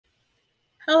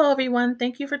Hello, everyone.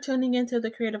 Thank you for tuning into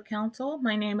the Creative Council.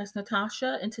 My name is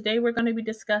Natasha, and today we're going to be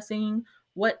discussing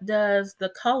what does the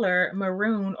color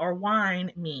maroon or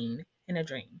wine mean in a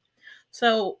dream.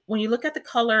 So, when you look at the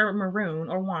color maroon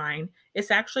or wine,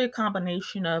 it's actually a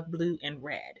combination of blue and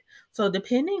red. So,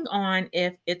 depending on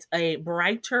if it's a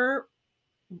brighter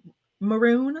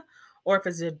maroon or if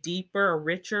it's a deeper or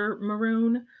richer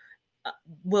maroon, uh,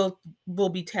 will will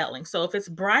be telling. So if it's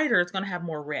brighter, it's going to have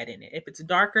more red in it. If it's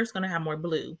darker, it's going to have more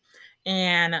blue.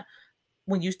 And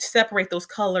when you separate those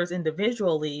colors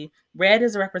individually, red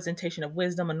is a representation of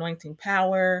wisdom, anointing,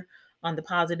 power. On the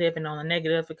positive and on the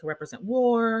negative, it can represent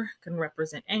war, can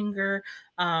represent anger.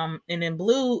 And then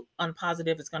blue on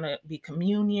positive is going to be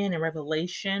communion and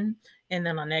revelation. And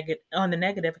then on the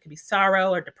negative, it could be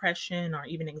sorrow or depression or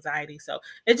even anxiety. So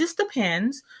it just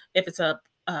depends if it's a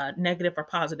negative or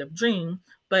positive dream.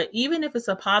 But even if it's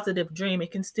a positive dream,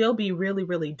 it can still be really,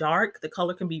 really dark. The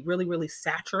color can be really, really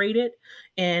saturated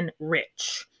and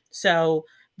rich. So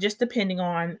just depending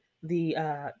on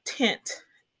the tint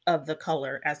of the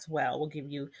color as well will give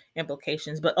you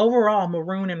implications. But overall,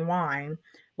 maroon and wine,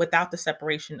 without the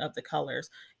separation of the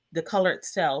color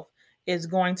itself is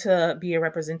going to be a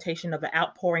representation of the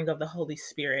outpouring of the Holy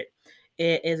Spirit.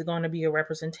 It is going to be a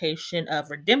representation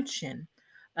of redemption,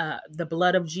 the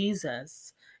blood of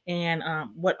Jesus, and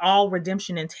what all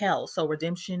redemption entails. So,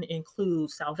 redemption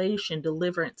includes salvation,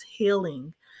 deliverance,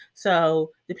 healing.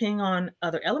 So, depending on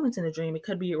other elements in the dream, it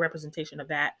could be a representation of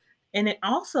that. And it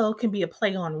also can be a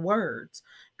play on words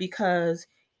because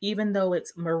even though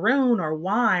it's maroon or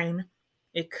wine,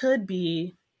 it could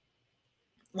be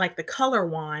like the color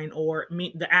wine or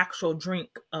the actual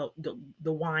drink of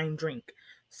the wine drink.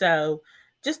 So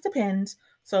just depends.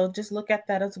 So just look at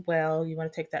that as well. You want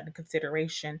to take that into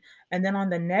consideration. And then on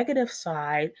the negative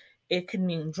side, it can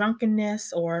mean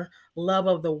drunkenness or love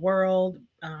of the world,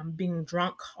 being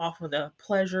drunk off of the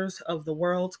pleasures of the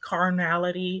world's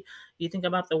carnality. You think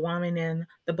about the woman in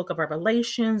the book of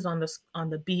Revelations on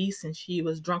the beast, and she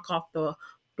was drunk off the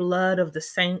blood of the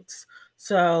saints.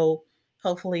 So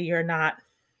hopefully you're not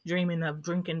dreaming of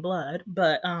drinking blood.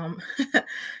 But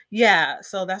yeah,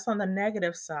 so that's on the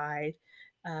negative side.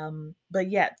 But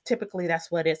yeah, typically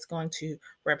that's what it's going to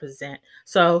represent.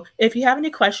 So if you have any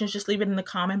questions, just leave it in the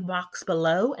comment box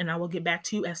below and I will get back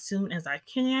to you as soon as I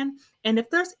can. And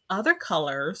if there's other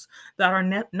colors that are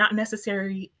not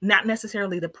necessarily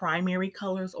the primary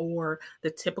colors or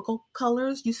the typical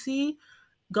colors you see,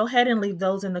 go ahead and leave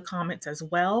those in the comments as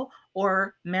well,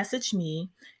 or message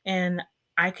me and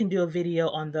I can do a video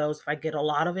on those if I get a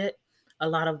lot of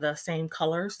the same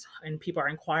colors, and people are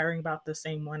inquiring about the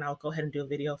same one. I'll go ahead and do a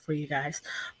video for you guys.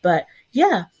 But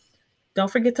yeah,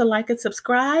 don't forget to like and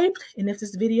subscribe. And if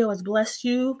this video has blessed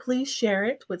you, please share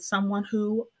it with someone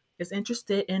who is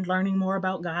interested in learning more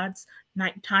about God's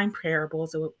nighttime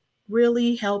parables. It would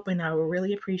really help and I would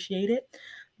really appreciate it.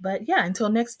 But yeah, until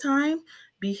next time,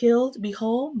 be healed, be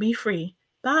whole, be free.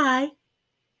 Bye.